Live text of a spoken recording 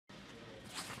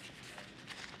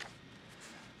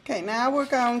Okay, now we're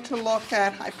going to look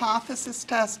at hypothesis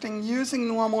testing using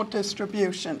normal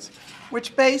distributions,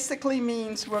 which basically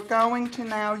means we're going to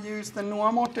now use the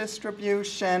normal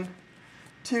distribution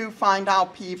to find our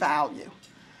p-value.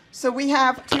 So we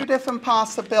have two different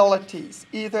possibilities.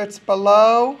 Either it's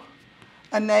below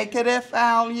a negative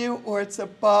value or it's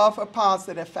above a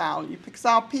positive value, because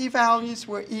our p-values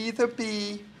will either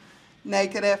be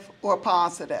negative or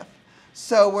positive.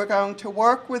 So we're going to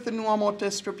work with the normal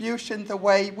distribution the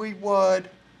way we would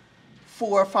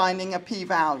for finding a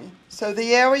p-value. So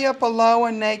the area below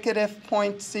a negative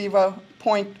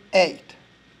 0.8.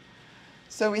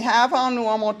 So we have our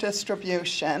normal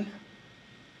distribution,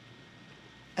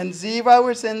 and 0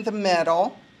 is in the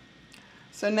middle.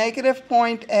 So negative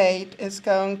 0.8 is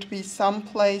going to be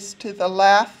someplace to the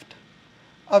left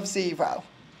of 0.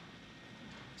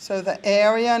 So the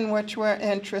area in which we're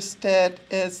interested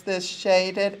is this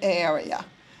shaded area,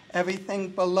 everything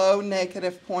below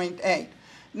negative 0.8.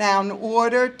 Now, in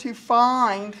order to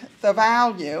find the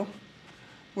value,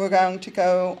 we're going to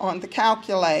go on the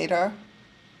calculator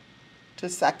to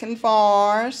second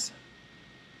vars.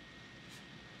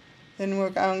 Then we're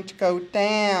going to go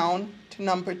down to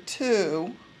number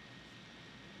 2,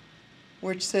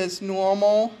 which says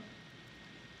normal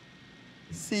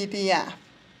CDF.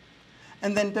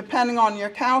 And then depending on your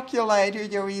calculator,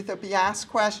 you'll either be asked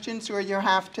questions or you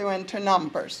have to enter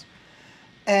numbers.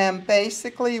 And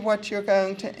basically what you're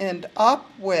going to end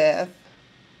up with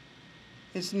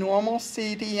is normal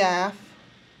CDF,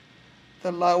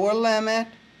 the lower limit,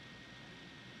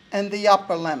 and the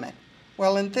upper limit.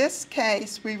 Well, in this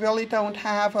case, we really don't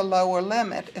have a lower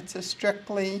limit. It's a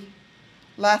strictly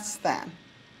less than.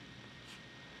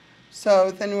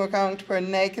 So then we're going to put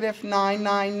negative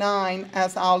 999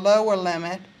 as our lower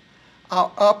limit.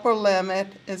 Our upper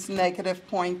limit is negative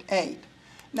 0.8.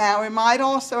 Now, it might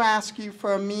also ask you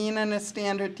for a mean and a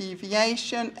standard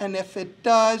deviation, and if it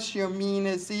does, your mean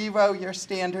is 0, your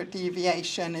standard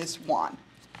deviation is 1.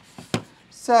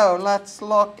 So let's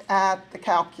look at the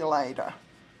calculator.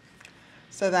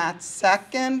 So that's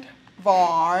second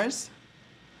vars,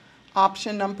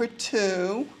 option number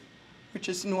 2, which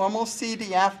is normal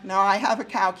CDF. Now I have a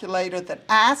calculator that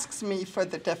asks me for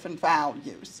the different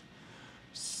values.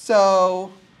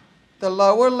 So the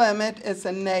lower limit is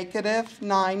a negative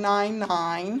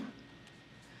 999.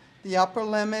 The upper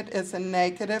limit is a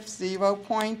negative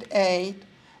 0.8.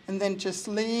 And then just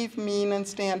leave mean and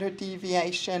standard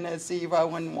deviation as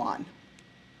 0 and 1.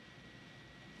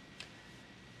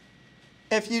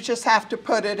 If you just have to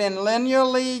put it in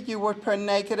linearly, you would put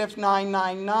negative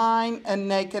 999 and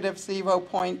negative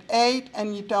 0.8,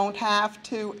 and you don't have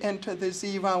to enter the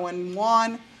 0 and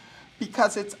 1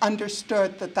 because it's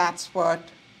understood that that's what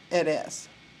it is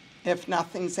if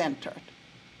nothing's entered.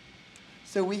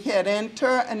 So we hit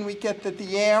enter and we get that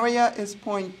the area is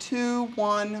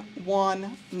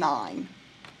 0.2119.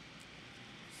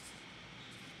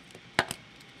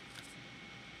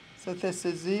 So this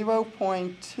is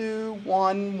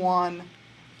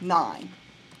 0.2119.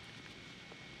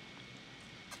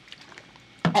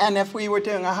 And if we were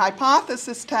doing a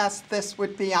hypothesis test, this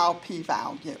would be our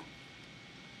p-value.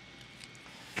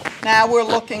 Now we're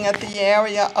looking at the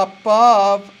area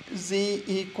above z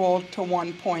equal to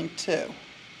 1.2.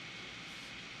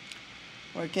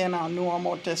 Again, our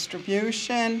normal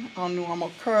distribution, our normal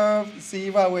curve,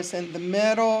 0 is in the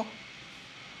middle.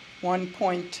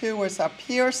 1.2 is up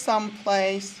here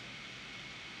someplace.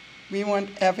 We want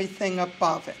everything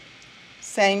above it.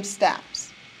 Same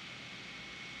steps.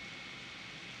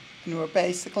 And we'll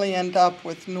basically end up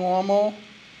with normal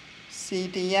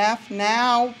CDF.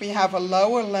 Now we have a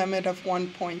lower limit of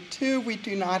 1.2. We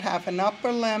do not have an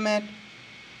upper limit.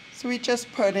 So we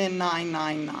just put in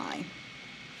 999.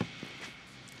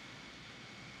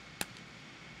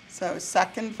 So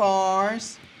second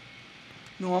vars.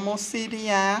 Normal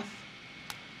CDF,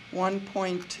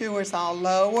 1.2 is our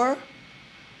lower,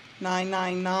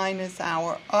 999 is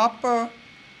our upper,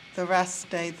 the rest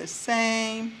stay the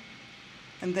same,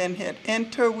 and then hit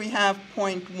enter, we have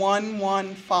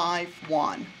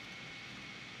 0.1151.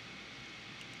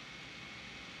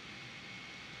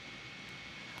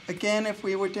 Again, if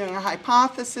we were doing a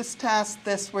hypothesis test,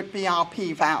 this would be our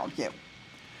p-value.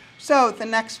 So the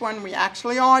next one, we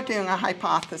actually are doing a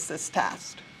hypothesis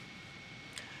test.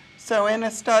 So in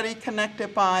a study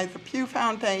conducted by the Pew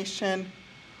Foundation,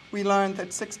 we learned that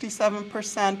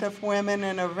 67% of women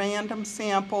in a random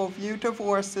sample view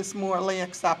divorce as morally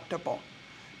acceptable.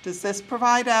 Does this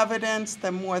provide evidence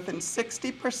that more than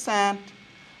 60%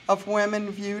 of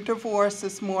women view divorce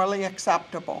as morally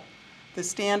acceptable? The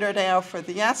standard error for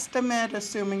the estimate,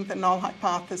 assuming the null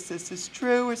hypothesis is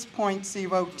true, is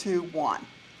 0.021.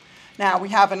 Now, we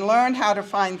haven't learned how to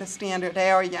find the standard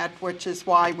error yet, which is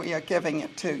why we are giving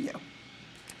it to you.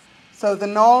 So the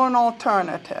null and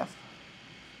alternative.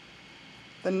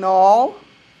 The null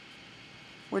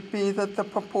would be that the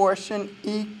proportion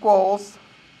equals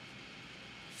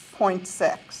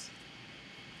 0.6.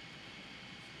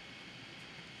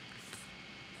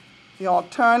 The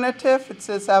alternative, it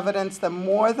says evidence that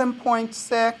more than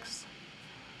 0.6,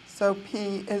 so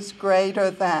P is greater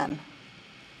than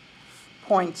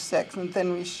 0.6. And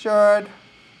then we should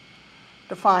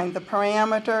define the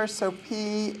parameter. So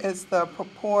P is the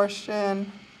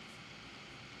proportion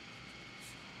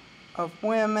of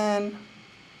women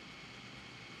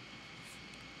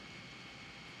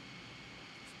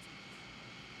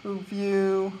who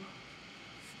view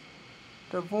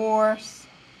divorce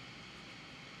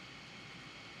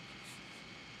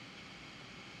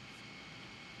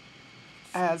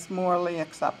as morally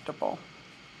acceptable.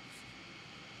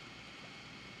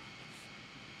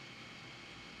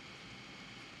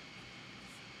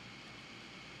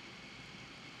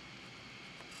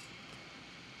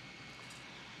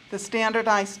 The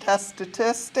standardized test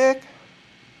statistic,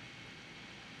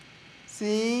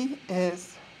 Z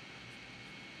is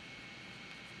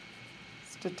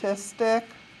statistic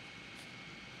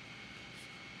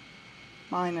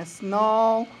minus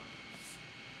null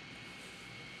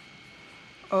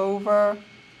over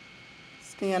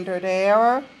standard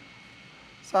error.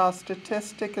 So our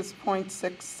statistic is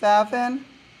 0.67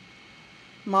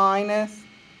 minus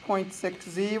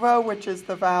 0.60, which is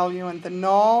the value in the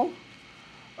null,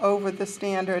 over the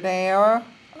standard error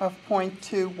of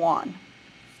 0.21.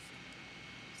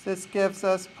 So this gives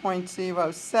us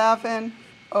 0.07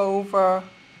 over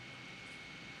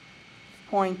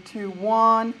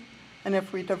 0.21, and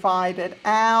if we divide it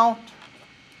out,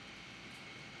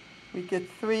 we get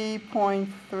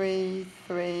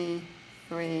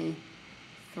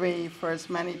 3.3333 for as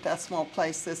many decimal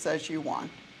places as you want.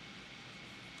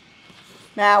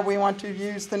 Now we want to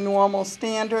use the normal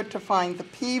standard to find the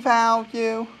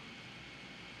p-value.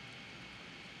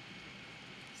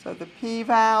 So the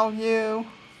p-value,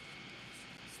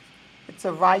 it's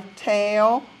a right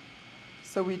tail,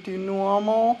 so we do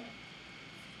normal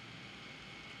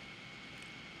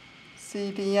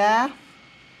CDF,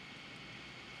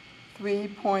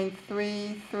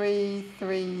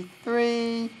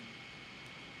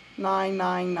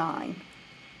 3.3333999.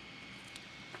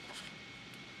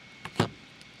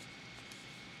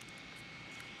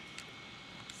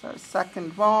 So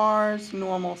second vars,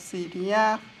 normal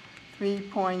CDF,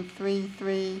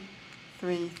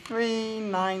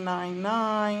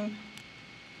 3.3333999.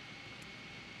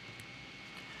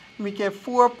 We get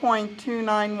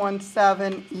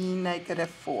 4.2917 E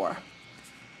negative 4.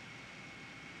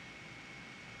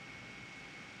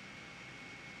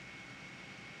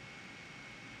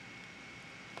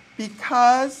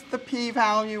 Because the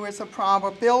p-value is a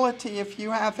probability, if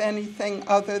you have anything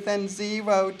other than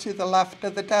 0 to the left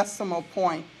of the decimal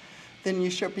point, then you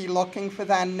should be looking for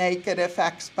that negative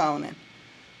exponent.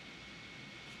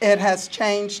 It has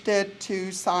changed it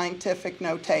to scientific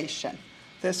notation.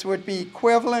 This would be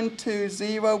equivalent to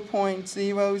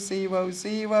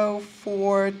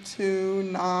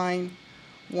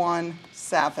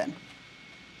 0.000429917.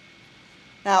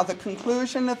 Now the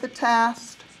conclusion of the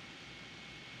test,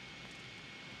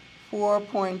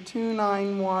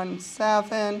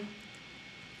 4.2917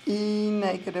 E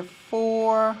negative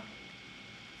 4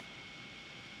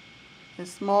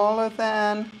 is smaller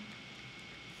than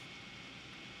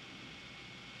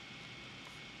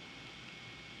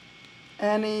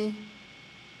any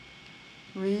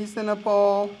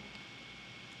reasonable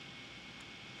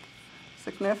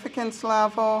significance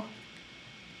level.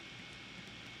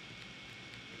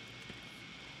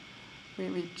 We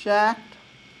reject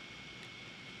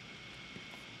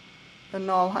the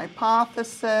null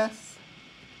hypothesis,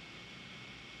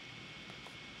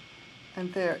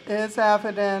 and there is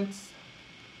evidence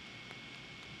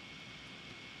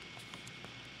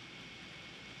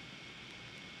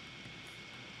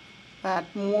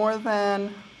that more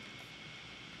than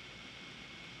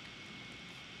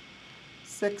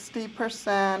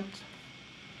 60%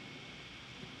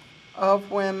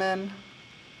 of women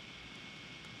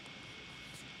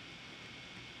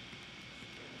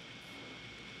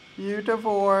view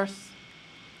divorce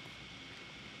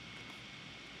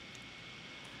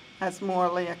as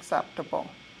morally acceptable.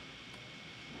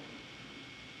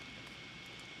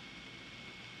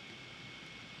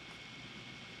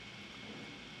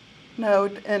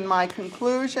 Note in my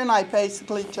conclusion, I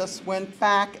basically just went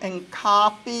back and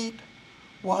copied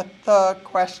what the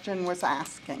question was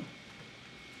asking.